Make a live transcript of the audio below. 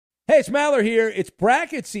Hey, it's Maller here. It's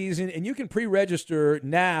bracket season, and you can pre-register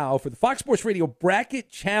now for the Fox Sports Radio Bracket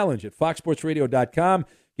Challenge at foxsportsradio.com.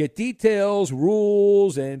 Get details,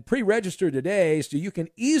 rules, and pre-register today so you can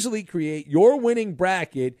easily create your winning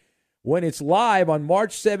bracket when it's live on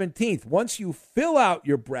March 17th. Once you fill out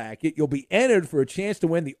your bracket, you'll be entered for a chance to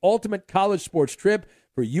win the ultimate college sports trip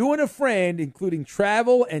for you and a friend, including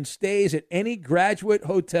travel and stays at any Graduate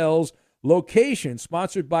Hotels location,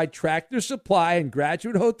 sponsored by Tractor Supply and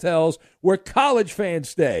Graduate Hotels, where college fans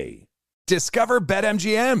stay. Discover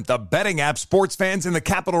BetMGM, the betting app sports fans in the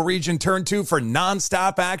capital region turn to for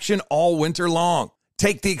nonstop action all winter long.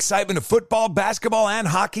 Take the excitement of football, basketball, and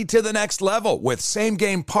hockey to the next level with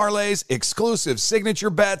same-game parlays, exclusive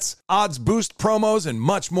signature bets, odds boost promos, and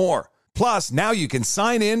much more. Plus, now you can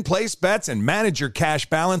sign in, place bets, and manage your cash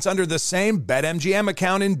balance under the same BetMGM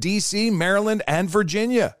account in D.C., Maryland, and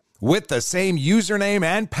Virginia. With the same username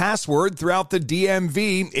and password throughout the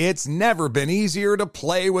DMV, it's never been easier to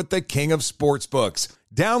play with the king of sportsbooks.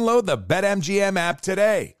 Download the BetMGM app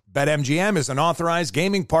today. BetMGM is an authorized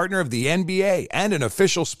gaming partner of the NBA and an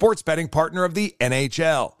official sports betting partner of the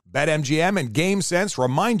NHL. BetMGM and GameSense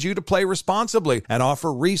remind you to play responsibly and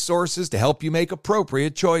offer resources to help you make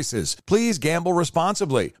appropriate choices. Please gamble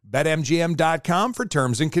responsibly. BetMGM.com for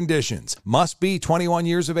terms and conditions. Must be 21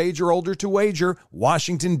 years of age or older to wager.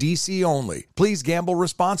 Washington, D.C. only. Please gamble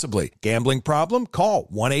responsibly. Gambling problem? Call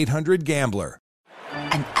 1-800-GAMBLER.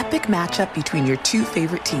 An epic matchup between your two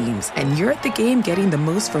favorite teams, and you're at the game getting the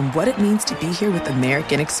most from what it means to be here with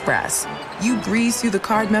American Express. You breeze through the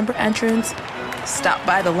card member entrance, stop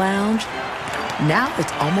by the lounge. Now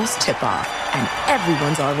it's almost tip-off, and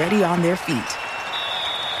everyone's already on their feet.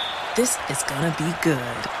 This is gonna be good.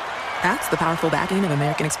 That's the powerful backing of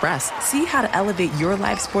American Express. See how to elevate your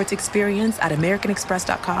live sports experience at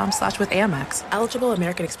americanexpress.com/withAmex. Eligible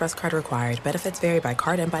American Express card required. Benefits vary by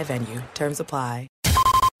card and by venue. Terms apply.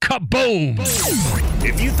 Kaboom!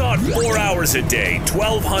 If you thought 4 hours a day,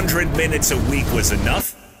 1,200 minutes a week was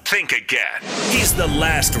enough, think again. He's the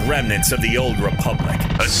last remnants of the old republic,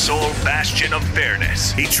 a sole bastion of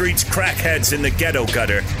fairness. He treats crackheads in the ghetto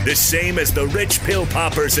gutter the same as the rich pill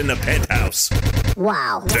poppers in the penthouse.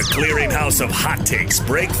 Wow. The clearinghouse of hot takes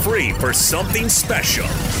break free for something special.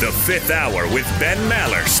 The Fifth Hour with Ben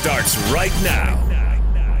Maller starts right now.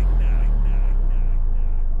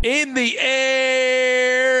 In the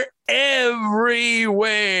air,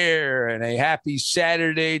 everywhere. And a happy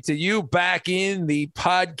Saturday to you, back in the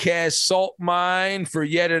podcast salt mine for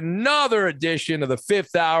yet another edition of the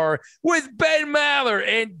Fifth Hour with Ben Maller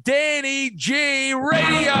and Danny G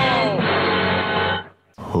Radio.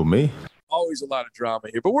 Who, me? Always a lot of drama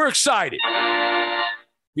here, but we're excited.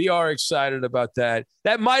 We are excited about that.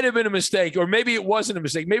 That might have been a mistake, or maybe it wasn't a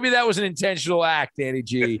mistake. Maybe that was an intentional act, Danny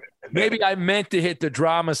G. Maybe I meant to hit the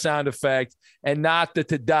drama sound effect and not the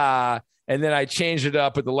ta-da, and then I changed it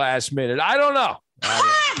up at the last minute. I don't know.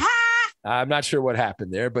 I'm not sure what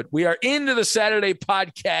happened there, but we are into the Saturday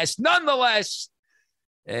podcast nonetheless,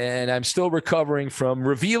 and I'm still recovering from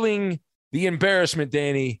revealing the embarrassment,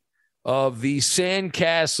 Danny, of the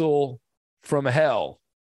sandcastle from hell.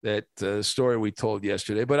 That story we told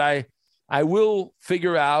yesterday, but I will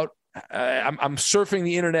figure out. I'm surfing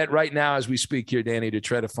the internet right now as we speak here, Danny, to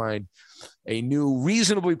try to find a new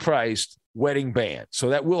reasonably priced wedding band. So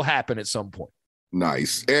that will happen at some point.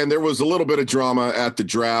 Nice. And there was a little bit of drama at the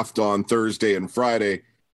draft on Thursday and Friday.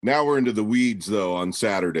 Now we're into the weeds, though, on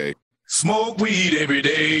Saturday. Smoke weed every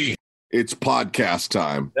day. It's podcast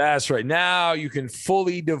time. That's right. Now you can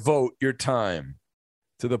fully devote your time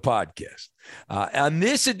to the podcast. On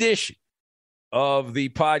this edition of the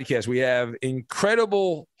podcast, we have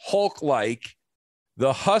incredible Hulk-like,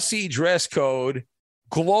 the Hussy dress code,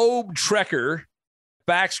 globe trekker,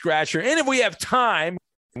 back scratcher, and if we have time,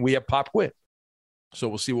 we have pop quiz. So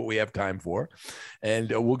we'll see what we have time for,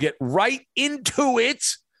 and we'll get right into it,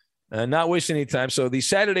 not wasting any time. So the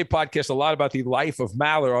Saturday podcast, a lot about the life of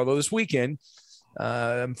Maller, although this weekend,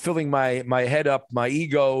 I'm filling my head up. My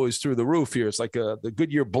ego is through the roof here. It's like the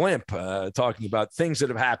Goodyear blimp talking about things that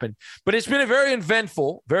have happened. But it's been a very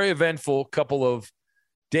eventful couple of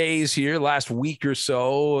days here, last week or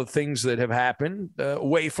so, things that have happened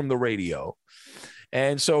away from the radio.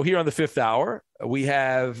 And so here on the Fifth Hour, we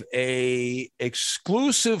have a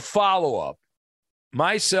exclusive follow-up.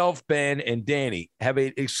 Myself, Ben, and Danny have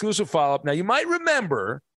an exclusive follow-up. Now, you might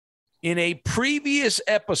remember in a previous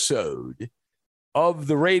episode of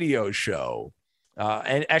the radio show,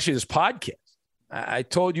 and actually this podcast, I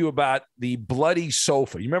told you about the bloody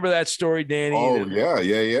sofa. You remember that story, Danny? Oh,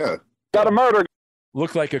 yeah. Got a murder.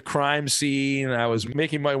 Looked like a crime scene. I was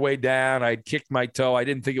making my way down. I'd kicked my toe. I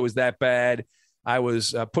didn't think it was that bad. I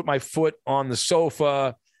was put my foot on the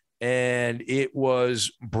sofa, and it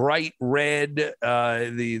was bright red,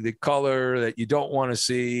 the color that you don't want to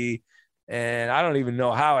see. And I don't even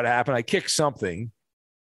know how it happened. I kicked something,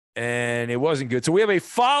 and it wasn't good. So we have a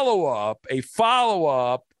follow-up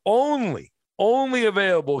only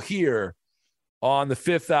available here on the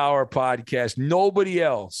Fifth Hour podcast. Nobody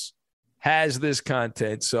else has this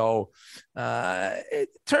content. So it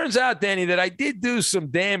turns out, Danny, that I did do some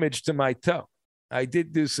damage to my toe. I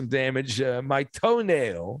did do some damage. My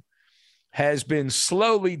toenail has been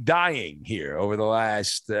slowly dying here over the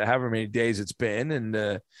last however many days it's been.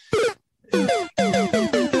 And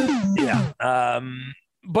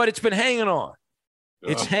but it's been hanging on.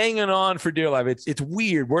 It's hanging on for dear life. It's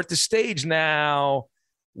weird. We're at the stage now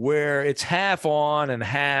where it's half on and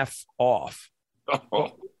half off.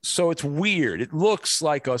 So it's weird. It looks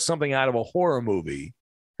like something out of a horror movie.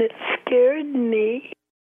 It scared me.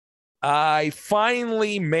 I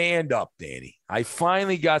finally manned up, Danny. I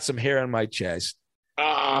finally got some hair on my chest.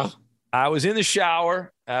 I was in the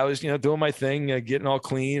shower. I was, doing my thing, getting all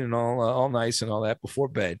clean and all nice and all that before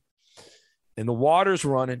bed. And the water's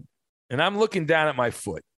running, and I'm looking down at my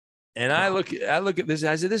foot. And I look at this.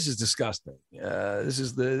 I said, "This is disgusting. This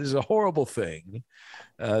is a horrible thing.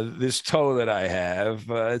 This toe that I have,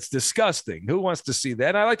 it's disgusting. Who wants to see that?"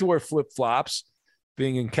 And I like to wear flip flops.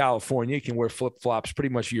 Being in California, you can wear flip flops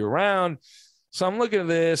pretty much year round. So I'm looking at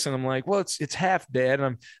this, and I'm like, "Well, it's half dead."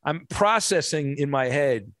 And I'm processing in my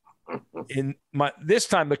head. This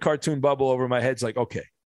time, the cartoon bubble over my head's like, "Okay,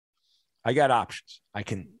 I got options. I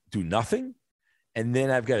can do nothing, and then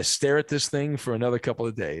I've got to stare at this thing for another couple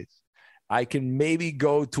of days. I can maybe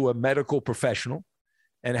go to a medical professional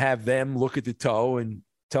and have them look at the toe and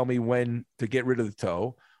tell me when to get rid of the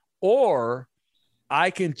toe. Or I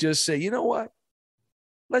can just say, you know what?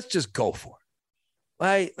 Let's just go for it.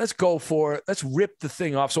 Right? Let's go for it. Let's rip the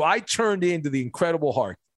thing off." So I turned into the Incredible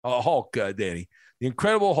Hulk, Danny. The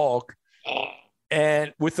Incredible Hulk.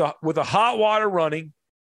 And with the hot water running,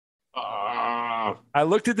 I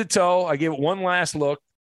looked at the toe. I gave it one last look.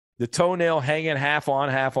 The toenail hanging half on,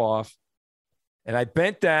 half off. And I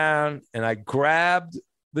bent down and I grabbed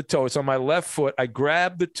the toe. It's on my left foot. I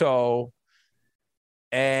grabbed the toe,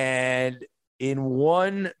 and in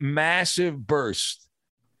one massive burst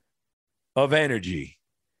of energy,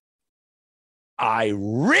 I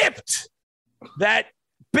ripped that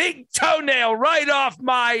big toenail right off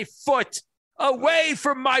my foot, away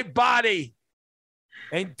from my body.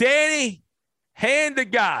 And Danny, hand to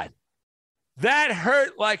God, that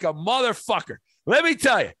hurt like a motherfucker. Let me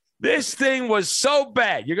tell you. This thing was so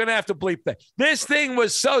bad. You're going to have to bleep that. This thing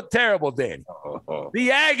was so terrible, Danny.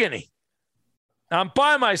 The agony. I'm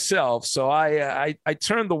by myself, so I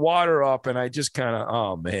turned the water up, and I just kind of,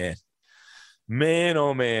 oh, man. Man,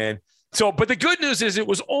 oh, man. So, but the good news is it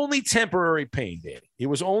was only temporary pain, Danny. It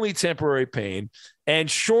was only temporary pain. And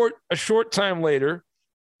a short time later,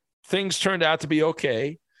 things turned out to be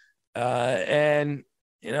okay. And,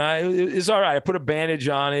 it's all right. I put a bandage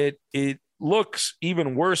on it. It looks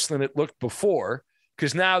even worse than it looked before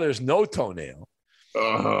because now there's no toenail.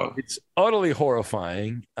 It's utterly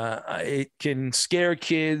horrifying. It can scare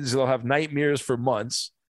kids. They'll have nightmares for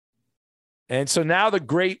months. And so now the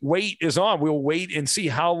great wait is on. We'll wait and see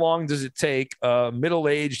how long does it take a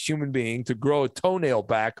middle-aged human being to grow a toenail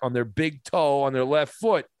back on their big toe on their left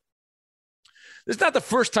foot. This is not the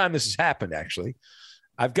first time this has happened, actually.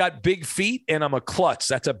 I've got big feet and I'm a klutz.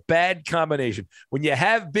 That's a bad combination. When you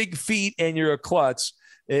have big feet and you're a klutz,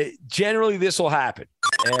 generally this will happen.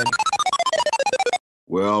 And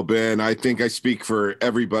well, Ben, I think I speak for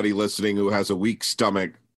everybody listening who has a weak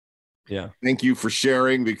stomach. Yeah. Thank you for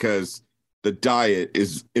sharing because the diet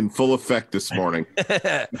is in full effect this morning.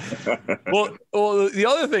 well, the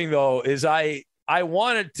other thing, though, is I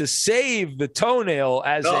wanted to save the toenail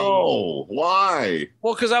as why?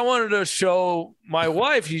 Well, because I wanted to show my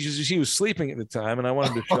wife. She was sleeping at the time, and I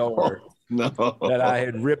wanted to show her that I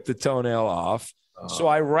had ripped the toenail off. So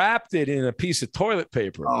I wrapped it in a piece of toilet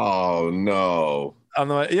paper. Oh, no.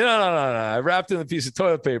 No. I wrapped it in a piece of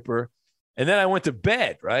toilet paper, and then I went to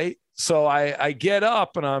bed, right? So I get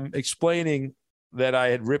up, and I'm explaining that I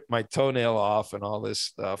had ripped my toenail off and all this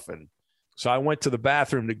stuff. And so I went to the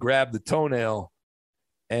bathroom to grab the toenail,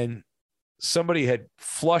 and somebody had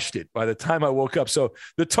flushed it by the time I woke up. So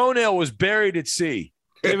the toenail was buried at sea.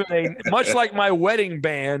 Much like my wedding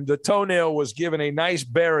band, the toenail was given a nice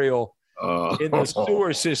burial in the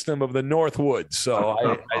sewer system of the North Woods.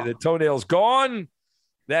 So the toenail's gone.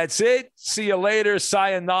 That's it. See you later.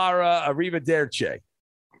 Sayonara. Arrivederci.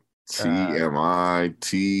 TMI.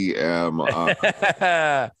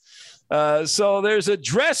 So there's a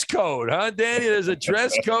dress code, huh, Danny? There's a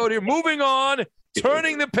dress code here. Moving on,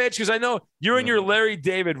 turning the pitch, because I know you're in your Larry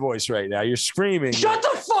David voice right now. You're screaming. Shut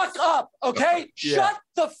the fuck up, okay? Yeah. Shut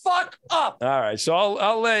the fuck up. All right, so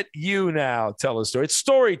I'll let you now tell a story. It's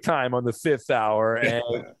story time on the 5th hour, and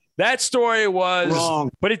that story was Wrong.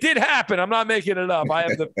 But it did happen. I'm not making it up.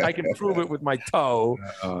 I can prove it with my toe.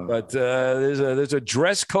 But there's a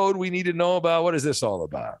dress code we need to know about. What is this all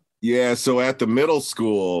about? Yeah, so at the middle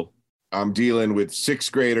school, I'm dealing with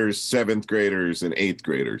 6th graders, 7th graders, and 8th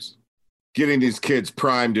graders, getting these kids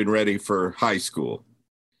primed and ready for high school.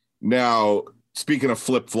 Now, speaking of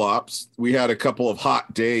flip-flops, we had a couple of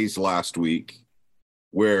hot days last week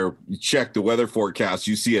where you check the weather forecast,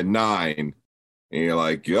 you see a 9, and you're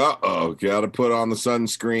like, uh-oh, got to put on the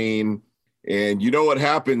sunscreen. And you know what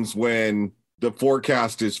happens when the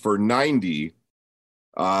forecast is for 90?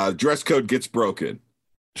 Dress code gets broken.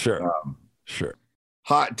 Sure.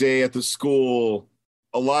 Hot day at the school,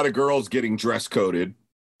 a lot of girls getting dress coded.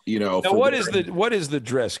 Now, what is the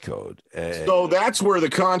dress code? So that's where the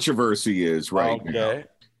controversy is right now.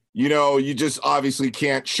 You just obviously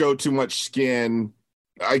can't show too much skin.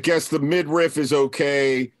 I guess the midriff is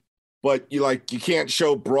okay, but you can't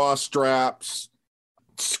show bra straps.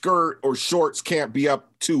 Skirt or shorts can't be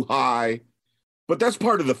up too high. But that's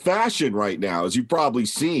part of the fashion right now, as you've probably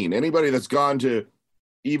seen. Anybody that's gone to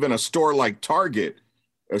even a store like Target,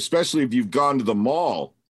 especially if you've gone to the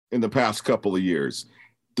mall in the past couple of years,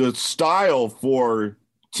 the style for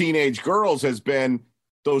teenage girls has been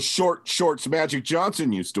those short shorts Magic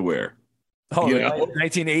Johnson used to wear. Oh,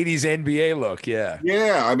 1980s NBA look, yeah.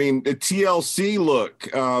 Yeah, I mean, the TLC look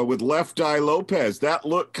with Left Eye Lopez, that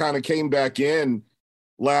look kind of came back in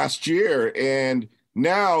last year, and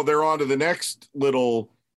now they're on to the next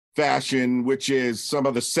little fashion, which is some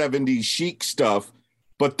of the 70s chic stuff,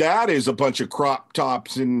 but that is a bunch of crop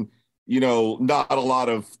tops and, not a lot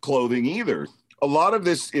of clothing either. A lot of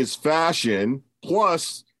this is fashion,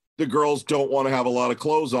 plus the girls don't want to have a lot of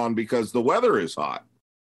clothes on because the weather is hot.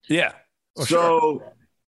 Yeah. Sure.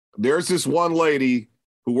 There's this one lady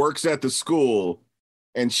who works at the school,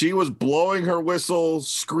 and she was blowing her whistle,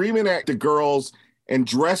 screaming at the girls, and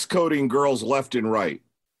dress coding girls left and right.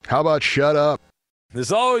 How about shut up?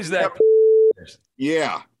 There's always that.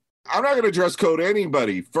 Yeah. I'm not going to dress code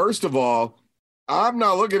anybody. First of all, I'm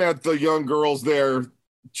not looking at the young girls there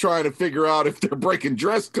trying to figure out if they're breaking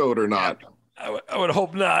dress code or not. I would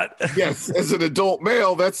hope not. Yes, as an adult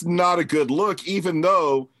male, that's not a good look, even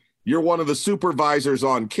though you're one of the supervisors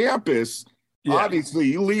on campus. Yeah. Obviously,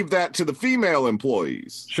 you leave that to the female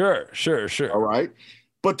employees. Sure. All right.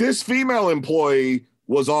 But this female employee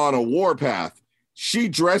was on a warpath. She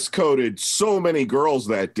dress coded so many girls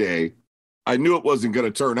that day. I knew it wasn't going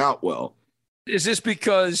to turn out well. Is this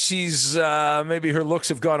because she's maybe her looks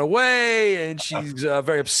have gone away and she's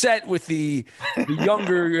very upset with the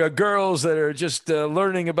younger girls that are just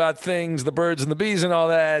learning about things, the birds and the bees and all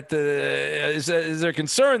that? Is there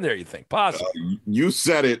concern there, you think? Possibly. You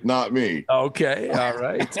said it, not me. Okay. All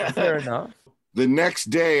right. Fair enough. The next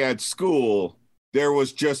day at school, there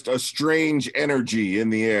was just a strange energy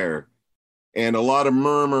in the air and a lot of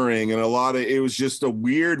murmuring and it was just a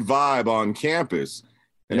weird vibe on campus.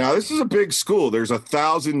 And now this is a big school. There's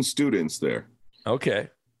 1,000 students there. Okay.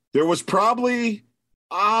 There was probably,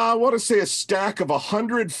 I want to say, a stack of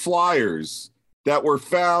 100 flyers that were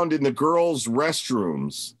found in the girls'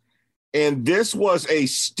 restrooms. And this was a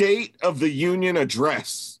State of the Union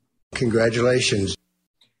address. Congratulations.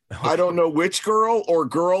 I don't know which girl or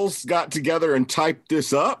girls got together and typed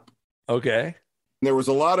this up. Okay. There was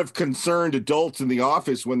a lot of concerned adults in the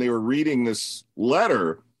office when they were reading this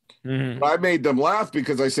letter. Mm-hmm. I made them laugh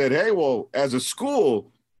because I said, hey, well, as a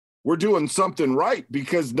school, we're doing something right,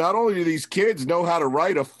 because not only do these kids know how to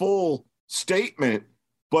write a full statement,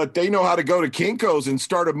 but they know how to go to Kinko's and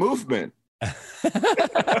start a movement. So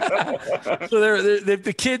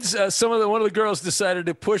the kids, one of the girls decided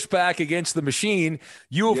to push back against the machine.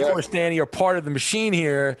 You, of course, Danny, are part of the machine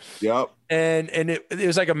here. Yep. And it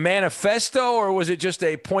was like a manifesto, or was it just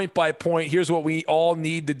a point by point? Here's what we all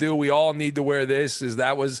need to do. We all need to wear this. Was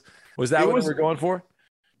that what we were going for?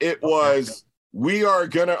 It was. We are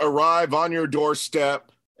gonna arrive on your doorstep,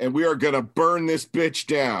 and we are gonna burn this bitch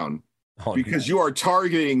down because you are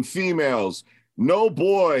targeting females. No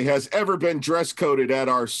boy has ever been dress coded at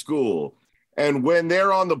our school. And when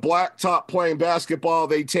they're on the blacktop playing basketball,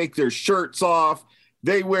 they take their shirts off.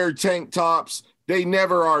 They wear tank tops. They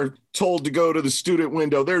never are told to go to the student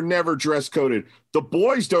window. They're never dress coded. The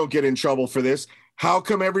boys don't get in trouble for this. How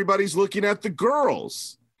come everybody's looking at the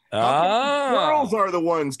girls? The girls are the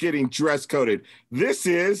ones getting dress coded. This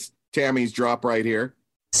is Tammy's drop right here.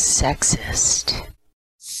 Sexist.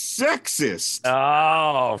 Sexist.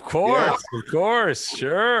 Oh, of course. Yeah. Of course.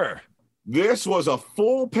 Sure. This was a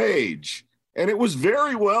full page, and it was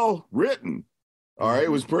very well written. All right.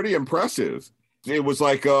 It was pretty impressive. It was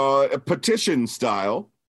like a petition style.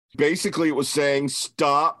 Basically, it was saying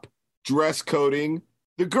stop dress coding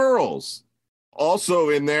the girls. Also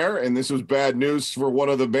in there, and this was bad news for one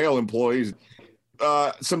of the male employees,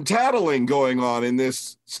 some tattling going on in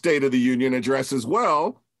this State of the Union address as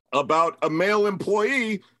well about a male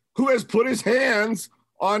employee who has put his hands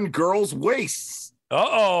on girls' waists.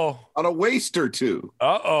 Uh-oh. On a waist or two.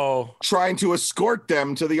 Uh-oh. Trying to escort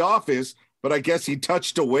them to the office, but I guess he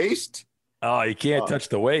touched a waist. Oh, you can't touch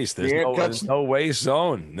the waist. There's no waist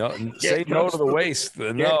zone. No, say no to the waist.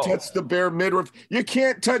 No. Can't touch the bare midriff. You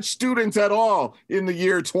can't touch students at all in the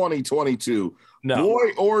year 2022. No.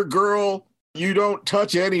 Boy or girl, you don't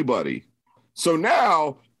touch anybody. So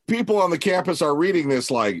now people on the campus are reading this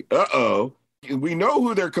like, uh-oh. We know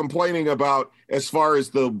who they're complaining about as far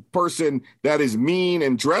as the person that is mean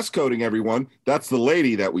and dress coding everyone. That's the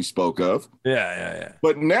lady that we spoke of. Yeah.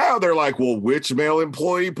 But now they're like, well, which male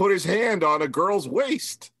employee put his hand on a girl's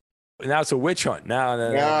waist? Now it's a witch hunt.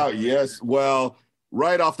 Now, yes. Well,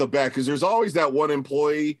 right off the bat, because there's always that one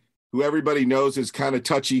employee who everybody knows is kind of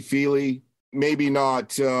touchy-feely, maybe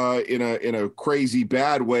not in a crazy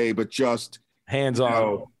bad way, but just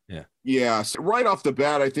hands-on. Yeah. So right off the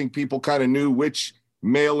bat, I think people kind of knew which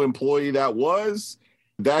male employee that was.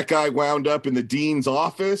 That guy wound up in the dean's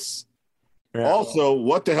office. Yeah. Also,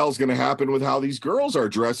 what the hell's going to happen with how these girls are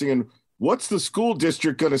dressing? And what's the school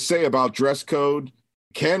district going to say about dress code?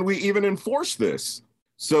 Can we even enforce this?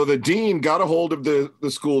 So the dean got a hold of the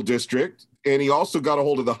school district, and he also got a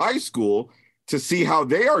hold of the high school to see how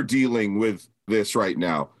they are dealing with this right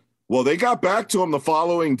now. Well, they got back to him the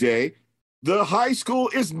following day. The high school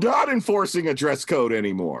is not enforcing a dress code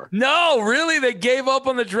anymore. No, really? They gave up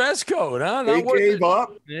on the dress code, huh? They gave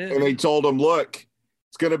up, and they told them, look,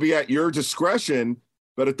 it's going to be at your discretion.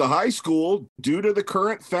 But at the high school, due to the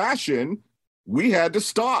current fashion, we had to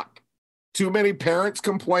stop. Too many parents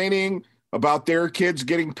complaining about their kids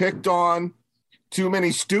getting picked on. Too many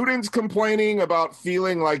students complaining about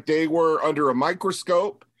feeling like they were under a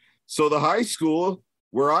microscope. So the high school,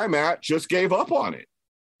 where I'm at, just gave up on it.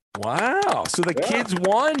 Wow. So the kids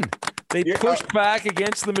won. They pushed back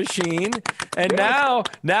against the machine. And now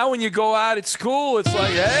when you go out at school, it's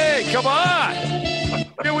like, hey, come on.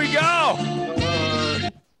 Here we go.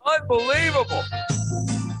 Unbelievable.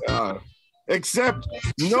 Except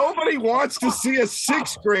nobody wants to see a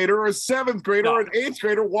 6th grader or a 7th grader or an 8th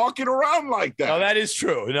grader walking around like that. No, that is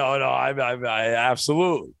true. No, I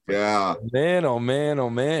absolutely. Yeah. Man, oh,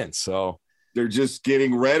 man. So they're just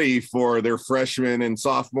getting ready for their freshman and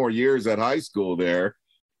sophomore years at high school there.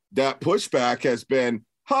 That pushback has been,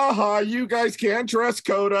 you guys can't dress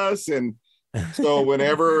code us. And so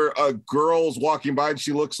whenever a girl's walking by and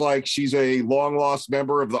she looks like she's a long-lost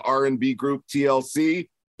member of the R&B group TLC,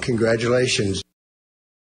 congratulations.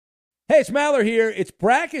 Hey, it's Maller here. It's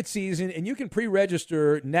bracket season, and you can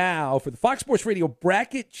pre-register now for the Fox Sports Radio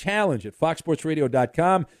Bracket Challenge at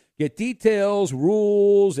foxsportsradio.com. Get details,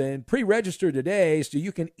 rules, and pre-register today so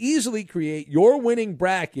you can easily create your winning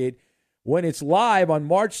bracket when it's live on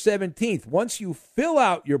March 17th. Once you fill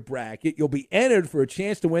out your bracket, you'll be entered for a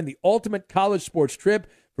chance to win the ultimate college sports trip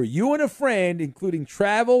for you and a friend, including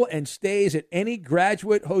travel and stays at any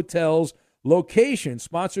Graduate Hotels location,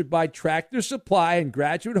 sponsored by Tractor Supply and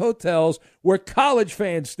Graduate Hotels, where college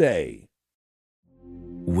fans stay.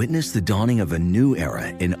 Witness the dawning of a new era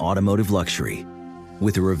in automotive luxury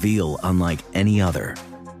with a reveal unlike any other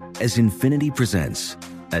as Infiniti presents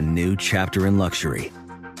a new chapter in luxury,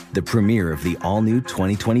 the premiere of the all-new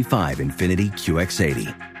 2025 Infiniti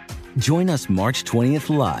QX80. Join us March 20th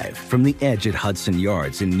live from the Edge at Hudson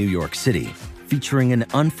Yards in New York City, featuring an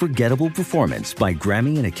unforgettable performance by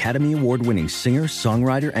Grammy and Academy Award-winning singer,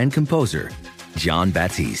 songwriter, and composer, Jon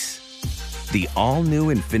Batiste. The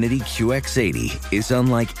all-new Infiniti QX80 is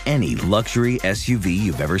unlike any luxury SUV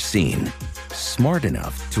you've ever seen. Smart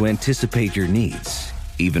enough to anticipate your needs,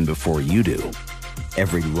 even before you do.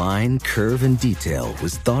 Every line, curve, and detail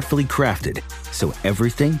was thoughtfully crafted, so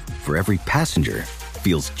everything for every passenger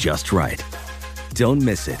feels just right. Don't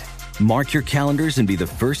miss it. Mark your calendars and be the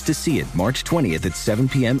first to see it March 20th at 7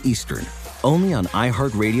 p.m. Eastern, only on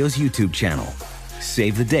iHeartRadio's YouTube channel.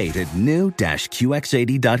 Save the date at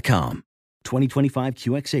new-QX80.com. 2025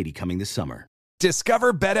 QX80 coming this summer.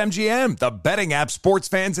 Discover BetMGM, the betting app sports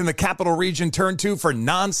fans in the capital region turn to for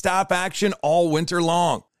nonstop action all winter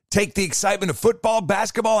long. Take the excitement of football,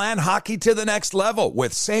 basketball, and hockey to the next level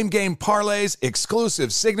with same-game parlays,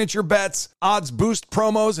 exclusive signature bets, odds boost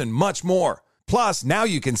promos, and much more. Plus, now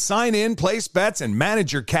you can sign in, place bets, and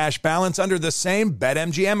manage your cash balance under the same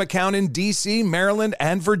BetMGM account in D.C., Maryland,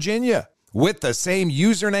 and Virginia. With the same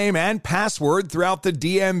username and password throughout the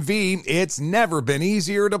DMV, it's never been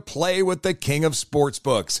easier to play with the king of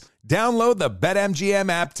sportsbooks. Download the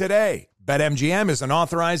BetMGM app today. BetMGM is an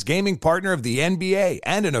authorized gaming partner of the NBA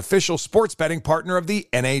and an official sports betting partner of the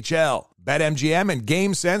NHL. BetMGM and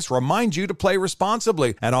GameSense remind you to play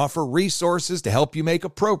responsibly and offer resources to help you make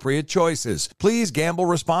appropriate choices. Please gamble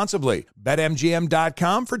responsibly.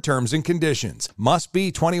 BetMGM.com for terms and conditions. Must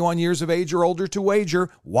be 21 years of age or older to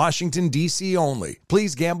wager. Washington, D.C. only.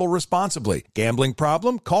 Please gamble responsibly. Gambling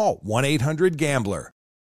problem? Call 1-800-GAMBLER.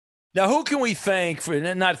 Now, who can we thank for,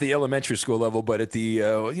 not at the elementary school level, but at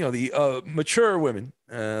the mature women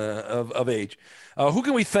of age? Who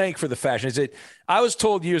can we thank for the fashion? I was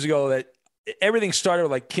told years ago that everything started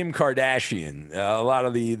with like Kim Kardashian, a lot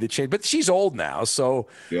of the change, but she's old now. So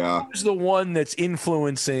who's the one that's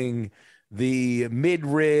influencing the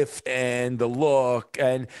midriff and the look?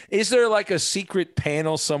 And is there like a secret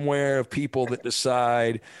panel somewhere of people that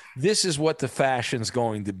decide this is what the fashion's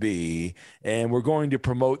going to be, and we're going to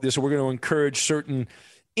promote this, or we're going to encourage certain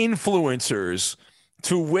influencers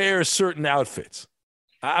to wear certain outfits?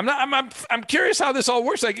 I'm curious how this all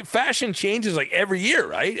works. Like, fashion changes like every year,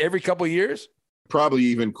 right? Every couple of years? Probably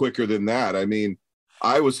even quicker than that. I mean,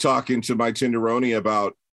 I was talking to my Tinderoni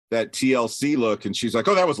about that TLC look, and she's like,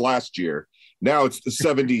 oh, that was last year. Now it's the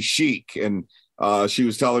 70s chic. And she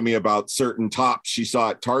was telling me about certain tops she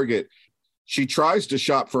saw at Target. She tries to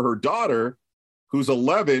shop for her daughter, who's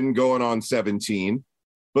 11 going on 17.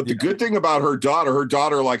 But the good thing about her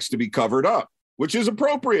daughter likes to be covered up, which is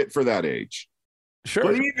appropriate for that age.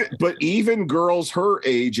 Sure. But even girls her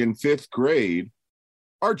age in 5th grade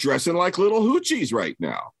are dressing like little hoochies right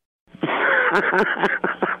now.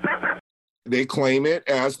 They claim it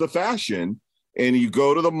as the fashion, and you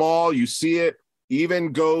go to the mall, you see it,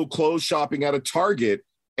 even go clothes shopping at a Target,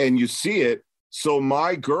 and you see it. So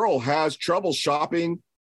my girl has trouble shopping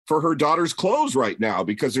for her daughter's clothes right now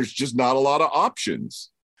because there's just not a lot of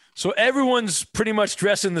options. So everyone's pretty much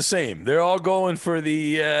dressing the same. They're all going for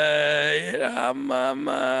the I'm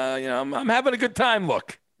having a good time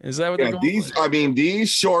look. Is that what they're going for? These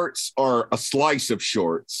shorts are a slice of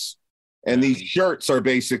shorts, and these shirts are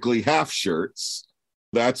basically half shirts.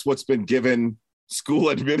 That's what's been given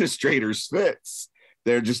school administrators fits.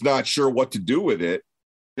 They're just not sure what to do with it.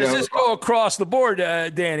 Does this go across the board,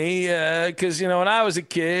 Danny? Because, when I was a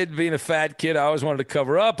kid, being a fat kid, I always wanted to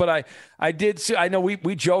cover up. But I did see, I know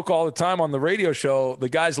we joke all the time on the radio show. The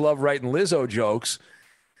guys love writing Lizzo jokes.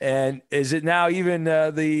 And is it now even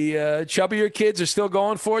the chubbier kids are still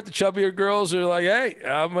going for it? The chubbier girls are like, hey,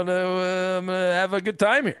 I'm gonna have a good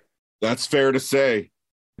time here. That's fair to say.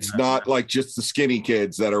 It's not like just the skinny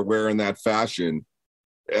kids that are wearing that fashion.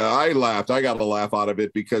 I laughed. I got a laugh out of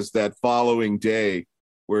it because that following day,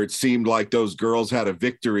 where it seemed like those girls had a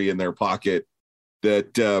victory in their pocket,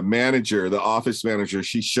 that the office manager,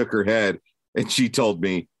 she shook her head and she told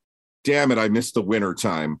me, damn it, I missed the winter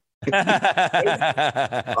time.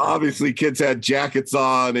 Obviously, kids had jackets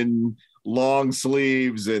on and long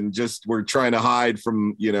sleeves and just were trying to hide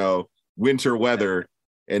from, winter weather.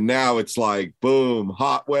 And now it's like, boom,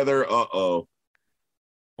 hot weather. Uh-oh.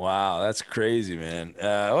 Wow, that's crazy, man.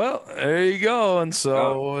 Well, there you go. And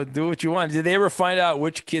so do what you want. Did they ever find out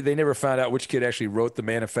which kid? They never found out which kid actually wrote the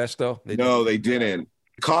manifesto? They didn't.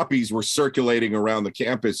 Copies were circulating around the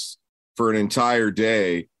campus for an entire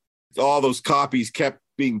day. All those copies kept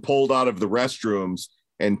being pulled out of the restrooms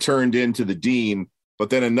and turned into the dean, but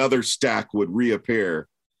then another stack would reappear.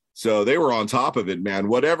 So they were on top of it, man.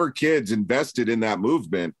 Whatever kids invested in that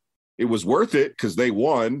movement, it was worth it because they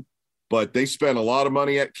won. But they spent a lot of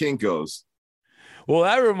money at Kinko's. Well,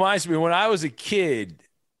 that reminds me, when I was a kid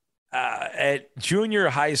at junior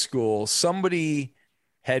high school, somebody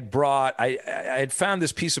had brought, I had found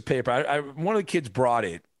this piece of paper. One of the kids brought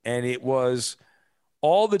it, and it was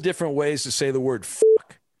all the different ways to say the word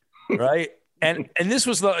fuck, right? And this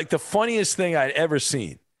was like the funniest thing I'd ever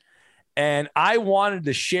seen. And I wanted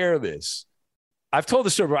to share this. I've told the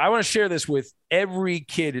story, but I want to share this with every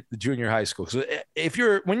kid at the junior high school. So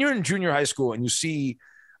when you're in junior high school and you see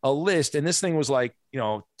a list, and this thing was like,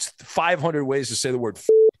 500 ways to say the word,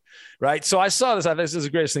 right? So I saw this. I thought this is the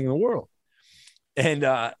greatest thing in the world. And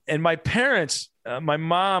my parents, my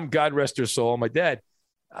mom, God rest her soul, my dad,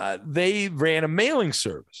 they ran a mailing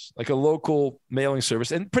service, like a local mailing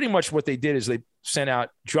service. And pretty much what they did is they sent out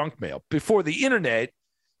junk mail. Before the internet,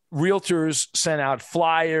 realtors sent out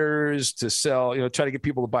flyers to sell, try to get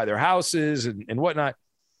people to buy their houses and whatnot,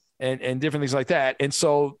 and different things like that. And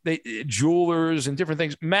so jewelers and different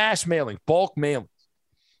things, mass mailing, bulk mailing.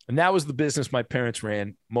 And that was the business my parents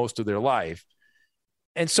ran most of their life.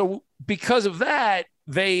 And so because of that,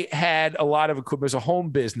 they had a lot of equipment. It was a home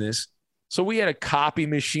business. So we had a copy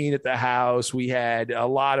machine at the house. We had a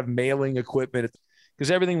lot of mailing equipment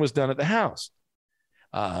because everything was done at the house.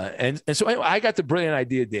 And so anyway, I got the brilliant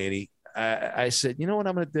idea, Danny. I said, you know what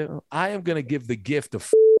I'm going to do? I am going to give the gift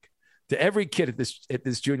of to every kid at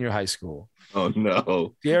this junior high school. Oh,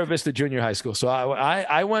 no. Sierra Vista Junior High School. So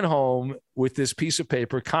I went home with this piece of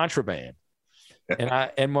paper, contraband.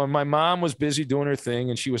 And when my mom was busy doing her thing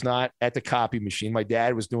and she was not at the copy machine, my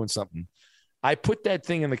dad was doing something. I put that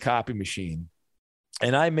thing in the copy machine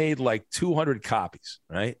and I made like 200 copies,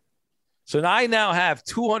 right? So I now have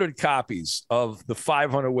 200 copies of the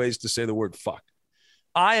 500 ways to say the word fuck.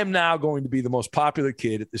 I am now going to be the most popular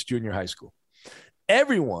kid at this junior high school.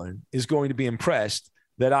 Everyone is going to be impressed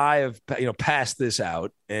that I have, passed this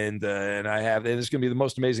out and it's going to be the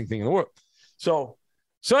most amazing thing in the world. So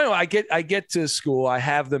anyway, I get to school. I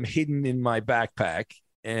have them hidden in my backpack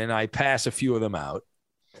and I pass a few of them out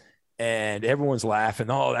and everyone's laughing.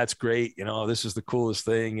 Oh, that's great. This is the coolest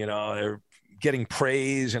thing. They're getting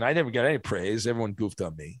praise and I never got any praise. Everyone goofed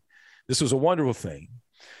on me. This was a wonderful thing.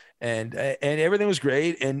 And everything was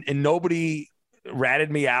great. And nobody ratted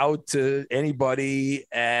me out to anybody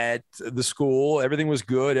at the school. Everything was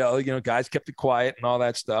good. Guys kept it quiet and all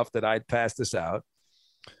that stuff that I'd passed this out.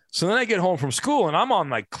 So then I get home from school and I'm on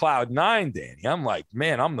like cloud 9, Danny. I'm like,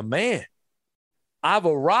 man, I'm the man. I've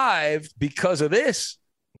arrived because of this.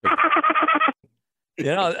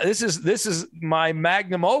 This is my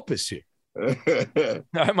magnum opus here.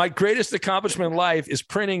 My greatest accomplishment in life is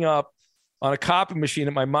printing up on a copy machine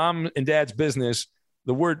at my mom and dad's business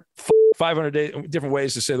the word 500 different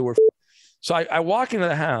ways to say the word. So I walk into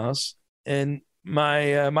the house and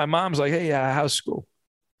my mom's like, hey, how's school?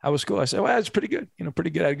 How was school? I said, well, it's pretty good. Pretty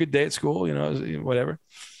good. I had a good day at school, whatever.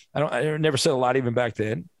 I never said a lot even back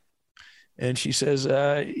then. And she says,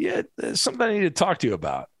 yeah, there's something I need to talk to you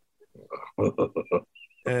about.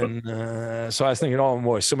 And so I was thinking, oh,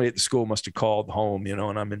 boy, somebody at the school must have called home, and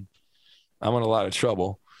I'm in a lot of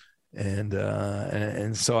trouble.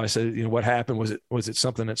 And so I said, what happened? Was it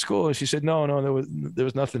something at school? And she said, no, there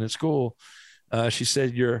was nothing at school. She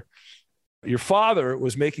said, your father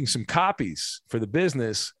was making some copies for the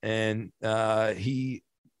business and he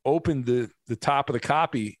opened the top of the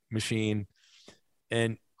copy machine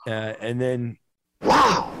and then,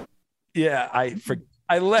 wow. Yeah,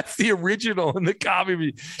 I left the original in the copy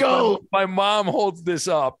machine. Go. My mom holds this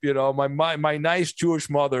up, my nice Jewish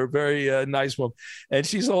mother, very nice woman. And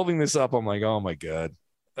she's holding this up. I'm like, oh my God.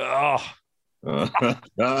 Oh,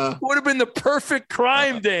 would have been the perfect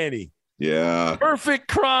crime, Danny. Yeah. Perfect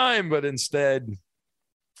crime. But instead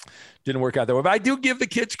didn't work out that way. But I do give the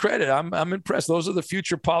kids credit. I'm impressed. Those are the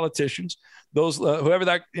future politicians. Those, whoever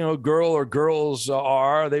that, girl or girls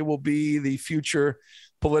are, they will be the future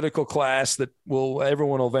political class that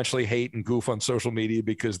everyone will eventually hate and goof on social media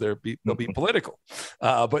because they'll be political.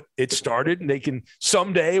 But it started, and they can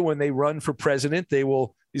someday when they run for president,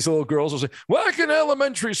 these little girls will say, back in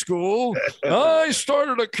elementary school, I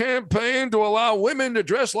started a campaign to allow women to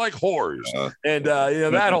dress like whores. And,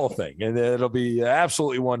 that whole thing. And it'll be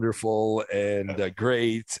absolutely wonderful and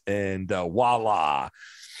great and voila.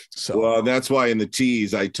 So, well, that's why in the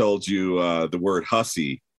tease, I told you the word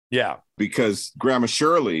hussy. Yeah. Because Grandma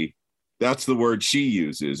Shirley, that's the word she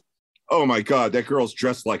uses. Oh, my God, that girl's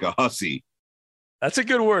dressed like a hussy. That's a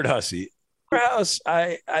good word, hussy. House,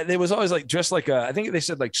 they was always like dressed like I think they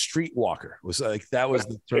said like streetwalker was like that was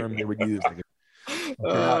the term they would use.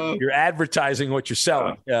 Like you're advertising what you're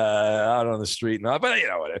selling out on the street, but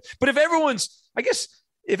whatever. But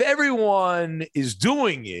if everyone is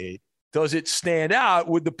doing it, does it stand out?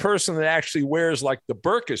 Would the person that actually wears like the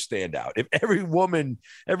burqa stand out? If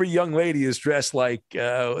every young lady is dressed like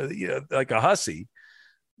like a hussy,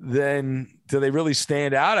 then do they really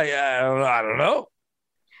stand out? I don't know.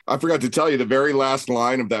 I forgot to tell you the very last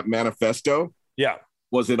line of that manifesto. Yeah.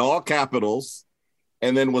 Was in all capitals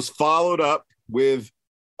and then was followed up with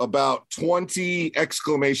about 20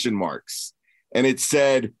 exclamation marks. And it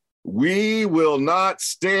said, "We will not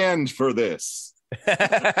stand for this."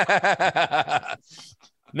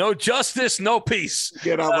 No justice, no peace.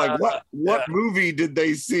 I'm like, what movie did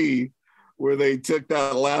they see where they took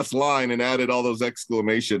that last line and added all those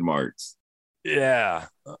exclamation marks? Yeah.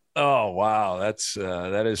 Oh, wow.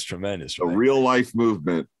 That is tremendous. Right? A real life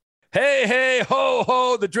movement. Hey, ho,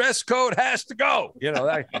 ho, the dress code has to go.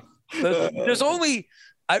 There's only,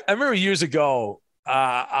 I remember years ago,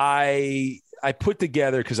 I put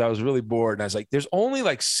together, because I was really bored, and I was like, there's only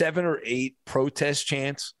like 7 or 8 protest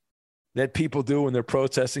chants that people do when they're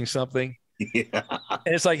protesting something. Yeah.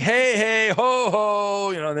 And it's like, hey, hey, ho,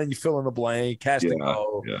 ho, and then you fill in the blank, cast and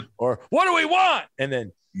go, or what do we want? And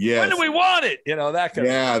then, when do we want it? That kind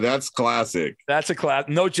of that's classic. That's a class.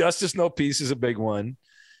 No justice, no peace is a big one.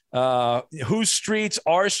 Whose streets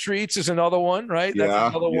are streets is another one, right?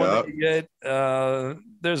 That's another one that you get.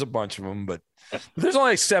 There's a bunch of them, but there's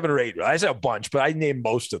only like 7 or 8. I said a bunch, but I named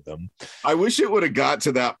most of them. I wish it would have got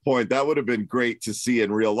to that point. That would have been great to see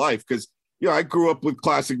in real life, because I grew up with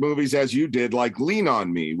classic movies as you did, like Lean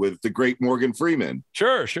on Me with the great Morgan Freeman.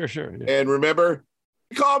 Sure. Yeah. And remember,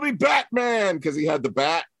 he called me Batman because he had the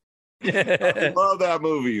bat. I love that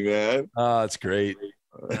movie, man. Oh, it's great.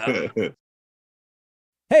 Hey,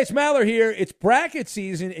 it's Maller here. It's bracket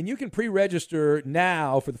season, and you can pre-register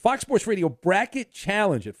now for the Fox Sports Radio Bracket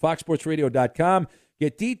Challenge at foxsportsradio.com.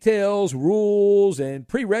 Get details, rules, and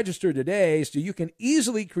pre-register today so you can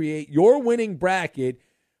easily create your winning bracket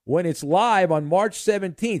when it's live on March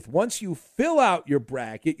 17th. Once you fill out your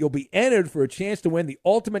bracket, you'll be entered for a chance to win the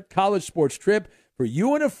ultimate college sports trip for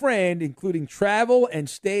you and a friend, including travel and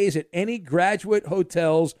stays at any Graduate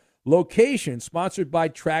Hotels location, sponsored by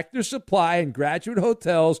Tractor Supply and Graduate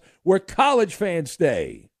Hotels, where college fans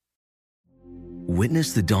stay.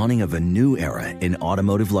 Witness the dawning of a new era in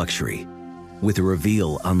automotive luxury with a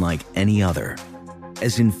reveal unlike any other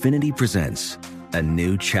as Infiniti presents a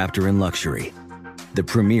new chapter in luxury, the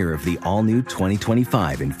premiere of the all-new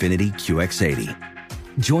 2025 Infiniti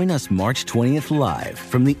QX80. Join us March 20th live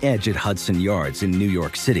from the Edge at Hudson Yards in New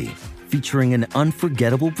York City, featuring an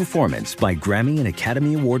unforgettable performance by Grammy and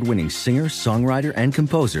Academy Award-winning singer, songwriter, and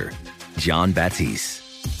composer, Jon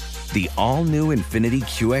Batiste. The all-new Infiniti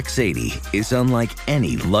QX80 is unlike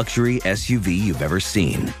any luxury SUV you've ever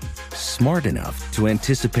seen. Smart enough to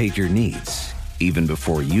anticipate your needs, even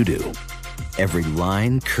before you do. Every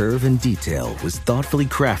line, curve, and detail was thoughtfully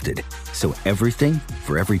crafted, so everything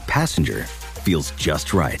for every passenger feels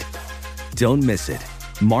just right. Don't miss it.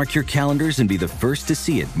 Mark your calendars and be the first to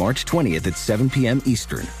see it March 20th at 7 p.m.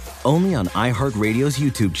 Eastern, only on iHeartRadio's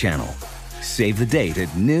YouTube channel. Save the date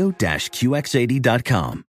at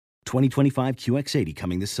new-QX80.com. 2025 QX80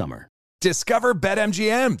 coming this summer. Discover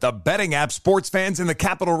BetMGM, the betting app sports fans in the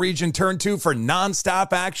capital region turn to for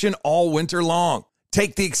nonstop action all winter long.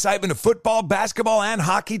 Take the excitement of football, basketball, and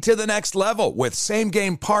hockey to the next level with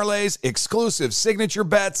same-game parlays, exclusive signature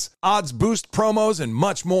bets, odds boost promos, and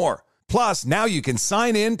much more. Plus, now you can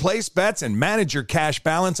sign in, place bets, and manage your cash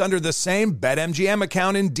balance under the same BetMGM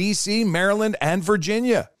account in D.C., Maryland, and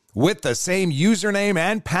Virginia. With the same username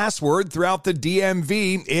and password throughout the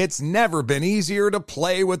DMV, it's never been easier to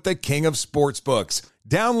play with the king of sportsbooks.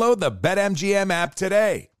 Download the BetMGM app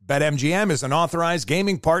today. BetMGM is an authorized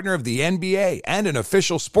gaming partner of the NBA and an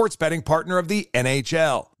official sports betting partner of the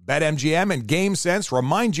NHL. BetMGM and GameSense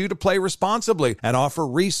remind you to play responsibly and offer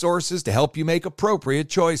resources to help you make appropriate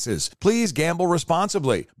choices. Please gamble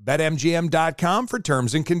responsibly. BetMGM.com for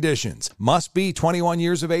terms and conditions. Must be 21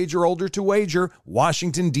 years of age or older to wager.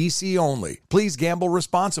 Washington, D.C. only. Please gamble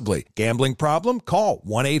responsibly. Gambling problem? Call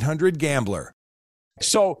 1-800-GAMBLER.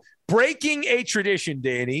 So, breaking a tradition,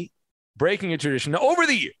 Danny, breaking a tradition. Now, over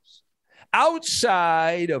the years,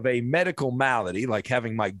 outside of a medical malady like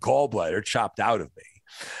having my gallbladder chopped out of me,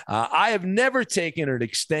 I have never taken an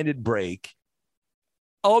extended break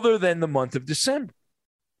other than the month of December.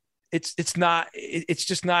 It's just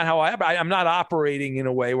not how I'm not operating in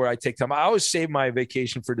a way where I take time. I always save my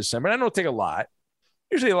vacation for December. And I don't take a lot,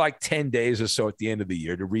 usually like 10 days or so at the end of the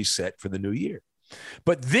year to reset for the new year.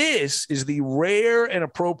 But this is the rare and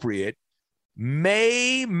appropriate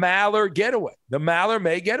May Maller getaway, the Maller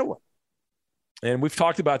May getaway. And we've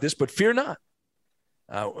talked about this, but fear not.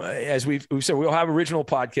 As we've said, we'll have original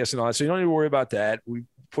podcasts and all that, so you don't need to worry about that.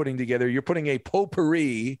 You're putting a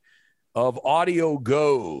potpourri of audio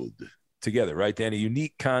gold together, right, Danny?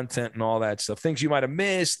 Unique content and all that stuff. Things you might have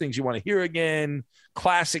missed, things you want to hear again,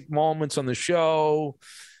 classic moments on the show.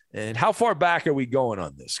 And how far back are we going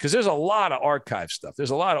on this? Because there's a lot of archive stuff.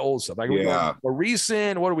 There's a lot of old stuff. Like, more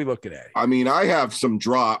recent, what are we looking at? I mean, I have some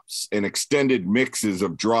drops and extended mixes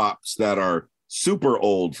of drops that are super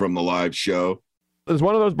old from the live show. There's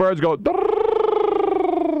one of those birds go.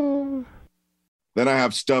 Then I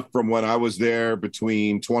have stuff from when I was there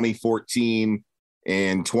between 2014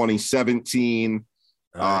 and 2017.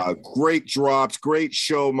 Great drops, great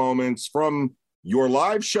show moments from your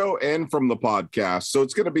live show and from the podcast. So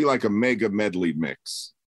it's going to be like a mega medley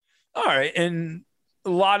mix. All right. And a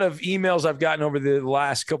lot of emails I've gotten over the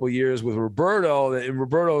last couple of years with Roberto. And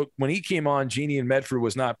Roberto, when he came on, Jeannie and Medford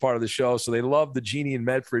was not part of the show. So they love the Jeannie and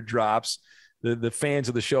Medford drops, the fans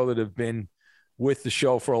of the show that have been with the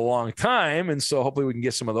show for a long time. And so hopefully we can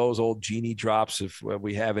get some of those old Jeannie drops if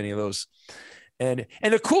we have any of those. And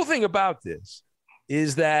the cool thing about this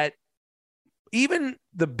is that even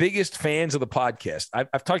the biggest fans of the podcast,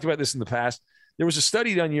 I've talked about this in the past. There was a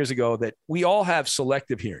study done years ago that we all have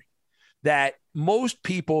selective hearing, that most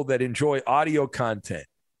people that enjoy audio content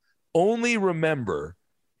only remember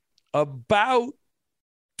about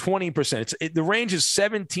 20%. The range is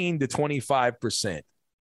 17 to 25%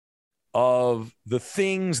 of the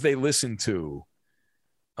things they listen to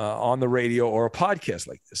on the radio or a podcast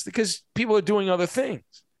like this, because people are doing other things.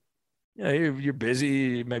 You know, you're busy,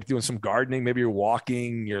 you might be doing some gardening, maybe you're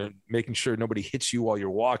walking, you're making sure nobody hits you while you're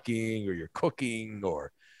walking, or you're cooking,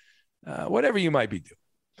 or whatever you might be doing.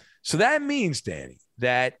 So that means, Danny,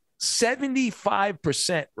 that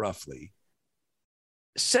 75% roughly,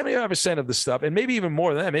 75% of the stuff, and maybe even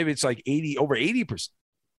more than that, maybe it's like over 80%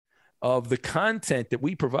 of the content that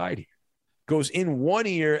we provide here goes in one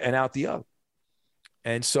ear and out the other.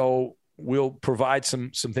 And so we'll provide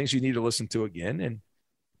some things you need to listen to again.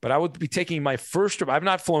 But I would be taking my first trip. I've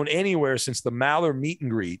not flown anywhere since the Maller meet and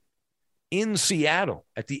greet in Seattle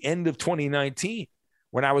at the end of 2019,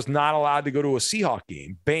 when I was not allowed to go to a Seahawk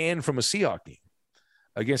game, banned from a Seahawk game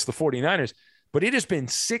against the 49ers. But it has been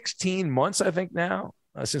 16 months, I think now,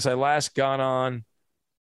 since I last got on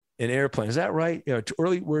an airplane. Is that right? You know,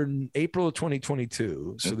 we're in April of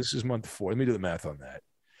 2022. So this is month 4. Let me do the math on that.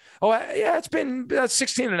 Oh, yeah, it's been about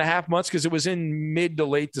 16 and a half months, because it was in mid to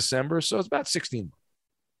late December. So it's about 16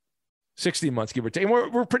 months, give or take. And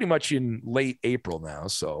we're pretty much in late April now.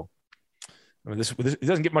 So I mean, this it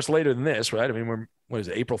doesn't get much later than this, right? I mean, what is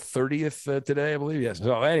it, April 30th today, I believe? Yes.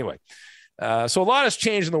 So anyway, so a lot has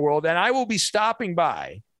changed in the world. And I will be stopping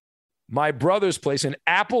by my brother's place in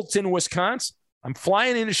Appleton, Wisconsin. I'm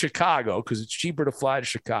flying into Chicago because it's cheaper to fly to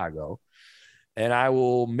Chicago. And I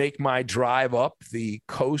will make my drive up the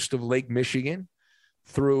coast of Lake Michigan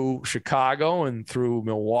through Chicago and through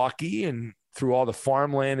Milwaukee and through all the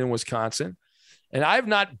farmland in Wisconsin. And I've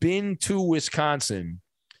not been to Wisconsin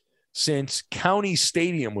since County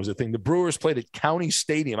Stadium was a thing. The Brewers played at County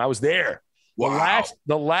Stadium. I was there. Wow.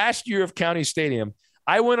 The last year of County Stadium,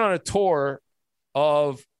 I went on a tour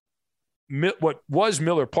of what was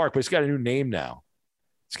Miller Park, but it's got a new name now.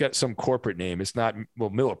 It's got some corporate name. It's not,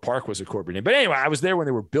 Miller Park was a corporate name. But anyway, I was there when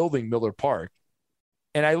they were building Miller Park.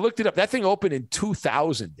 And I looked it up. That thing opened in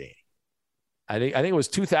 2000, Danny. I think it was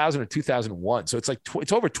 2000 or 2001. So it's like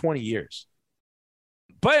it's over 20 years.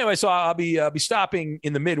 But anyway, so I'll be stopping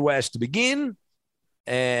in the Midwest to begin,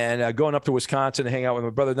 and going up to Wisconsin to hang out with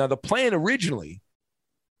my brother. Now, the plan originally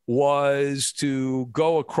was to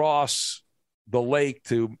go across the lake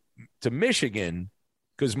to Michigan,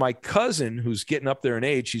 because my cousin, who's getting up there in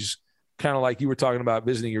age, she's kind of like you were talking about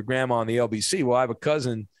visiting your grandma on the LBC. Well, I have a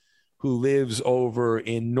cousin who lives over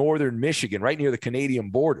in northern Michigan, right near the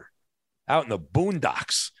Canadian border, out in the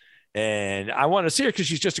boondocks. And I want to see her because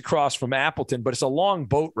she's just across from Appleton, but it's a long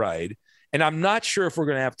boat ride. And I'm not sure if we're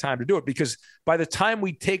going to have time to do it, because by the time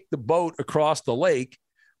we take the boat across the lake,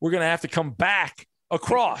 we're going to have to come back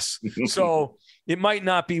across. So it might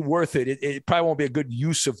not be worth it. It probably won't be a good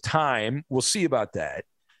use of time. We'll see about that.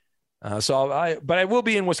 But I will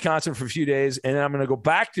be in Wisconsin for a few days, and then I'm going to go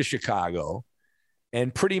back to Chicago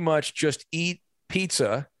and pretty much just eat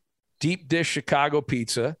pizza, deep dish Chicago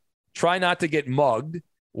pizza, try not to get mugged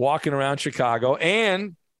walking around Chicago,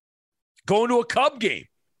 and going to a Cub game.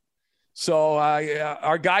 So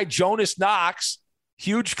our guy Jonas Knox,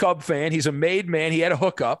 huge Cub fan. He's a made man. He had a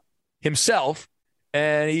hookup himself,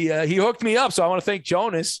 and he hooked me up. So I want to thank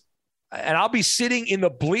Jonas. And I'll be sitting in the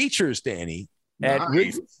bleachers, Danny, at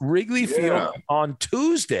Wrigley Field on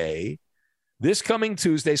Tuesday, this coming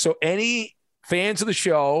Tuesday. So any fans of the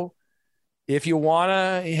show, if you want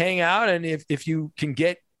to hang out, and if you can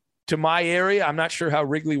get to my area, I'm not sure how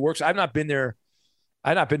Wrigley works. I've not been there.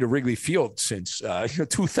 I've not been to Wrigley Field since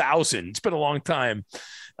 2000. It's been a long time.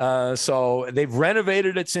 So they've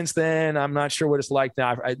renovated it since then. I'm not sure what it's like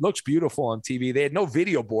now. It looks beautiful on TV. They had no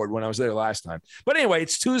video board when I was there last time. But anyway,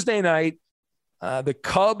 it's Tuesday night. The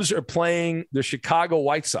Cubs are playing the Chicago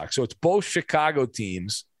White Sox. So it's both Chicago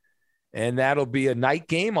teams, and that'll be a night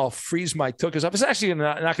game. I'll freeze my tuchus up. It's actually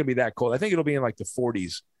not going to be that cold. I think it'll be in like the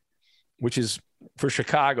 40s, which is for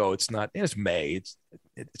Chicago. It's not. It's May.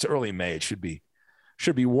 It's early May. It should be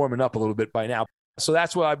warming up a little bit by now. So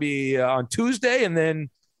that's what I'll be on Tuesday, and then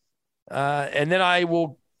I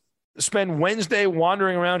will spend Wednesday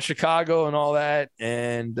wandering around Chicago and all that.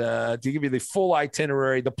 And to give you the full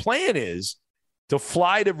itinerary, the plan is to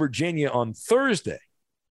fly to Virginia on Thursday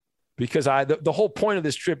because the whole point of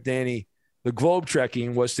this trip, Danny, the globe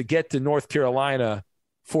trekking, was to get to North Carolina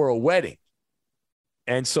for a wedding.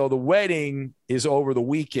 And so the wedding is over the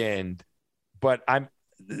weekend, but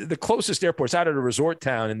the closest airport's out of the resort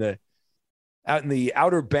town out in the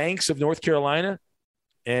Outer Banks of North Carolina.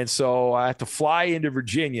 And so I have to fly into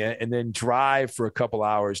Virginia and then drive for a couple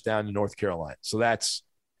hours down to North Carolina. So that's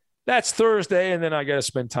Thursday. And then I got to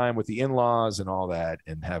spend time with the in-laws and all that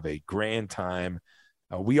and have a grand time.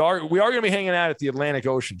 We are going to be hanging out at the Atlantic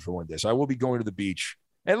Ocean for one day. So I will be going to the beach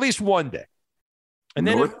at least one day. And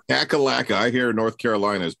then North Kakalaka, I hear North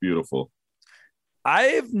Carolina is beautiful.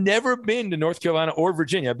 I've never been to North Carolina or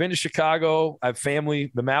Virginia. I've been to Chicago. I have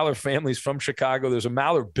family. The Maller family's from Chicago. There's a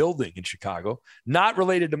Maller building in Chicago, not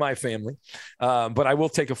related to my family, but I will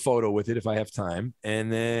take a photo with it if I have time.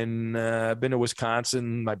 And then I've been to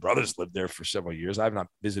Wisconsin. My brother's lived there for several years. I've not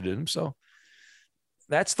visited him. So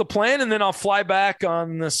that's the plan. And then I'll fly back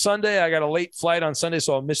on Sunday. I got a late flight on Sunday,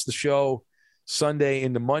 so I'll miss the show Sunday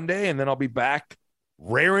into Monday. And then I'll be back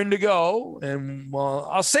raring to go, and well,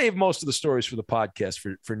 I'll save most of the stories for the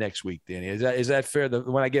podcast for next week, Danny. Is that fair?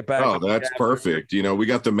 When I get back, oh, that's perfect. You know, we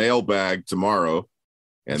got the mailbag tomorrow,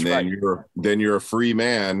 and then you're a free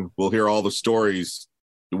man. We'll hear all the stories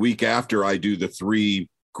the week after I do the 3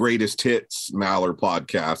 greatest hits Maller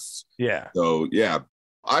podcasts. Yeah. So yeah,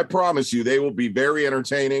 I promise you they will be very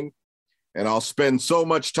entertaining, and I'll spend so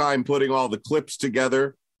much time putting all the clips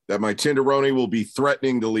together that my Tinderoni will be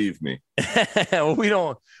threatening to leave me.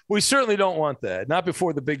 We certainly don't want that. Not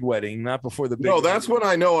before the big wedding, not before the big. No, that's when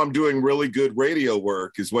I know I'm doing really good radio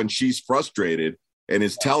work, is when she's frustrated and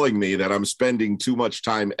is telling me that I'm spending too much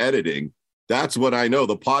time editing. That's when I know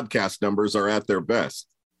the podcast numbers are at their best.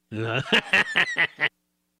 All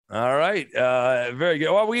right. Very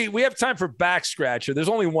good. Well, we have time for back scratcher. There's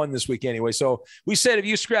only one this week anyway. So we said, if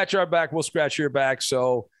you scratch our back, we'll scratch your back.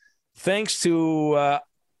 So thanks to,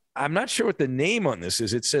 I'm not sure what the name on this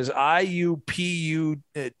is. It says IUPUTER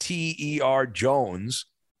Jones.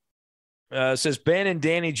 It says Ben and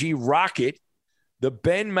Danny G rocket. The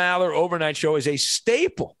Ben Maller Overnight Show is a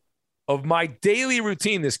staple of my daily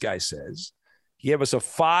routine, this guy says. He gave us a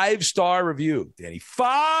 5-star review, Danny.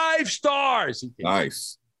 5 stars.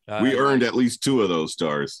 Nice. We earned at least 2 of those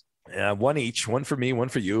stars. One each, one for me, one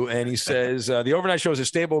for you. And he says, the Overnight Show is a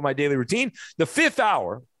staple of my daily routine. The 5th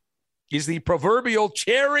hour is the proverbial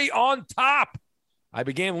cherry on top. I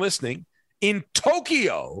began listening in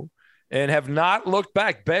Tokyo and have not looked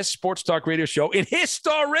back. Best sports talk radio show in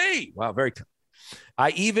history. Wow, very tough. I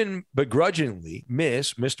even begrudgingly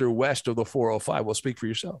miss Mr. West of the 405. Well, speak for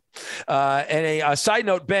yourself. And a side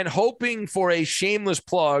note, Ben, hoping for a shameless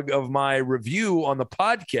plug of my review on the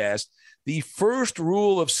podcast, the first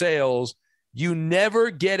rule of sales, you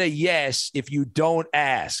never get a yes if you don't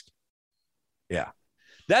ask. Yeah.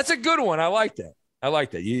 That's a good one. I like that.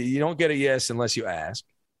 You don't get a yes unless you ask.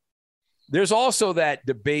 There's also that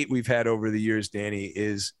debate we've had over the years, Danny,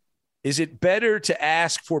 is it better to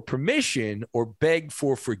ask for permission or beg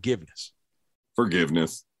for forgiveness?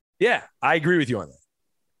 Forgiveness. Yeah, I agree with you on that.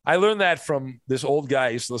 I learned that from this old guy I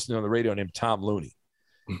used to listen to on the radio named Tom Looney.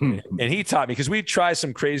 And he taught me, because we'd try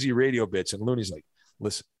some crazy radio bits, and Looney's like,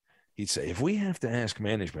 listen, he'd say, if we have to ask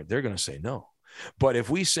management, they're going to say no. But if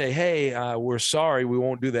we say, hey, we're sorry, we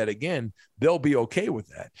won't do that again, they'll be okay with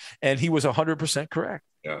that. And he was 100% correct.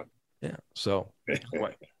 Yeah. So, all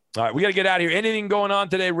right, we got to get out of here. Anything going on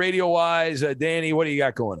today, radio-wise? Danny, what do you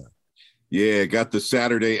got going on? Yeah, got the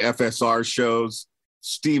Saturday FSR shows,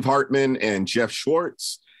 Steve Hartman and Jeff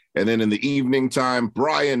Schwartz. And then in the evening time,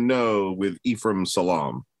 Brian No with Ephraim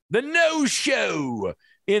Salam. The No Show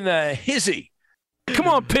in the Hussy. Come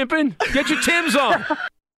on, pimpin'. Get your Timbs on.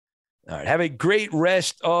 All right, have a great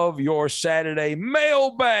rest of your Saturday.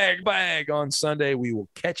 Mailbag bag on Sunday. We will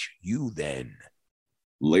catch you then.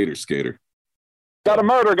 Later, skater. Got a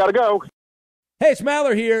murder, gotta go. Hey, it's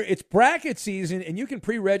Maller here. It's bracket season, and you can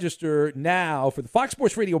pre-register now for the Fox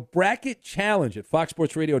Sports Radio Bracket Challenge at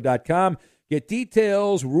foxsportsradio.com. Get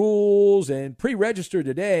details, rules, and pre-register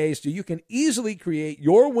today so you can easily create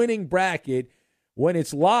your winning bracket when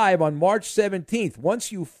it's live on March 17th.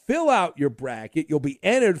 Once you fill out your bracket, you'll be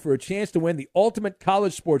entered for a chance to win the ultimate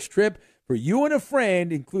college sports trip for you and a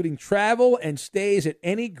friend, including travel and stays at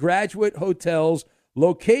any Graduate Hotels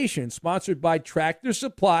location, sponsored by Tractor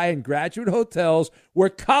Supply and Graduate Hotels, where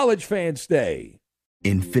college fans stay.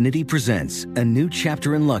 Infinity presents a new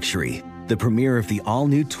chapter in luxury, the premiere of the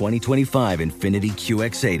all-new 2025 Infinity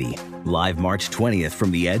QX80, live March 20th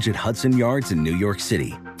from the Edge at Hudson Yards in New York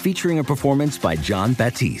City, Featuring a performance by John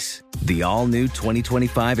Batiste, the all-new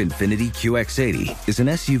 2025 Infiniti QX80 is an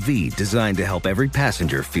SUV designed to help every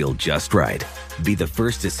passenger feel just right. Be the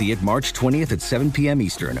first to see it March 20th at 7 p.m.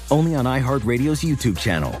 Eastern, only on iHeartRadio's YouTube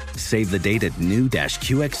channel. Save the date at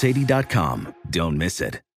new-QX80.com. Don't miss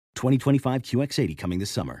it. 2025 QX80 coming this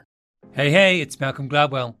summer. Hey, it's Malcolm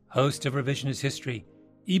Gladwell, host of Revisionist History.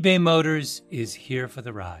 eBay Motors is here for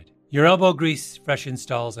the ride. Your elbow grease, fresh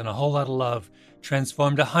installs, and a whole lot of love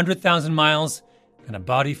transformed 100,000 miles and a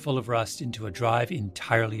body full of rust into a drive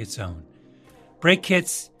entirely its own. Brake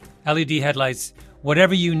kits, LED headlights,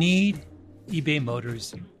 whatever you need, eBay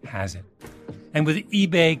Motors has it. And with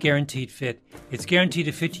eBay Guaranteed Fit, it's guaranteed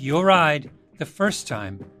to fit your ride the first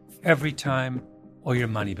time, every time, or your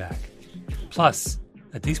money back. Plus,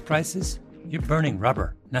 at these prices, you're burning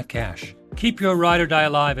rubber, not cash. Keep your ride or die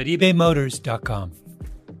alive at ebaymotors.com.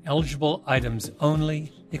 Eligible items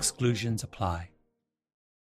only. Exclusions apply.